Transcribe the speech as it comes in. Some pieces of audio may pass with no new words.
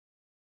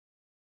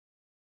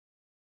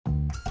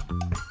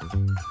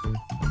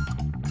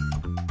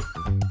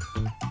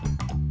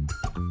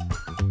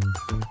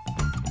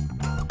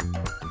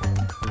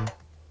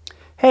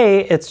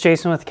Hey, it's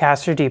Jason with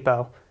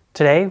CasterDepot.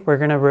 Today we're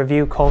going to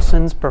review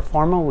Colson's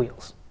Performa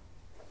wheels.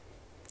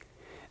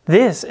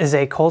 This is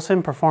a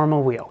Colson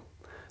Performa wheel.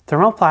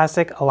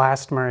 Thermoplastic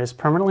elastomer is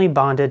permanently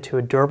bonded to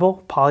a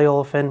durable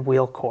polyolefin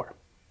wheel core.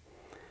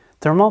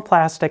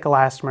 Thermoplastic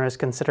elastomer is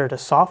considered a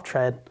soft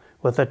tread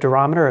with a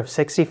durometer of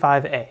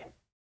 65A.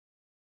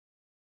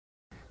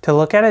 To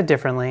look at it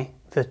differently,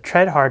 the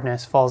tread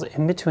hardness falls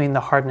in between the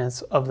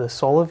hardness of the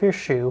sole of your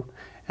shoe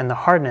and the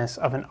hardness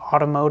of an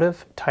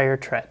automotive tire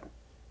tread.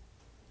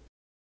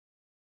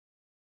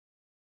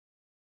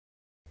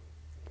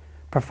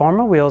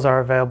 Performa wheels are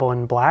available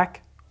in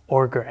black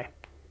or gray,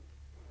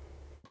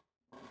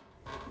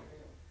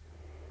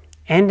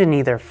 and in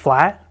either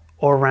flat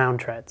or round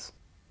treads.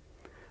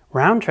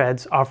 Round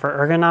treads offer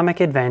ergonomic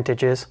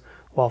advantages,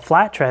 while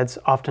flat treads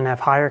often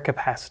have higher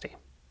capacity.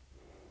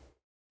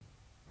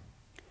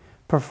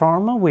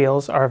 Performa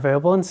wheels are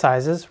available in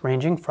sizes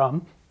ranging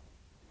from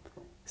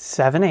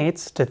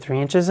 7/8 to 3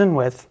 inches in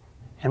width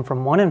and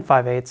from 1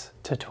 5/8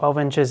 to 12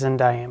 inches in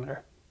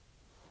diameter.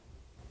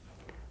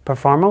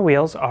 Performa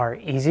wheels are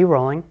easy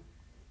rolling,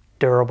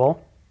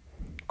 durable,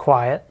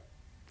 quiet,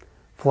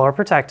 floor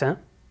protectant,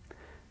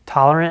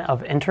 tolerant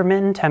of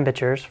intermittent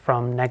temperatures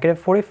from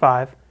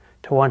 -45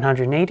 to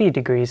 180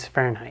 degrees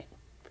Fahrenheit,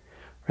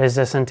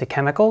 resistant to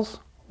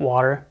chemicals,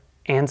 water,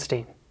 and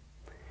steam,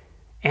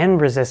 and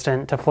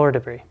resistant to floor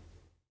debris.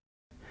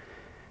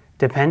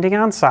 Depending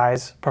on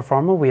size,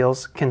 Performa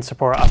wheels can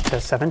support up to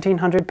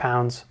 1,700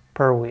 pounds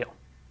per wheel.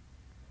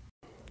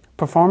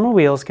 Performa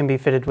wheels can be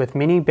fitted with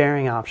many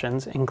bearing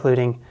options,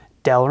 including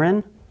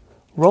Delrin,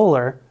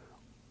 roller,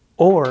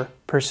 or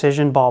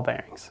precision ball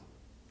bearings.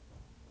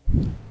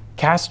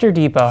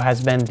 CasterDepot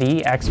has been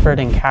the expert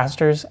in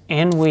casters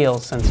and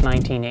wheels since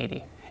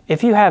 1980.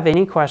 If you have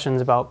any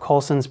questions about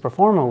Colson's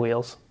Performa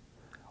wheels,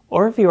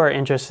 or if you are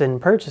interested in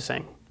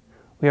purchasing,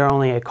 we are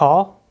only a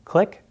call,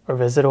 click, or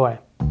visit away.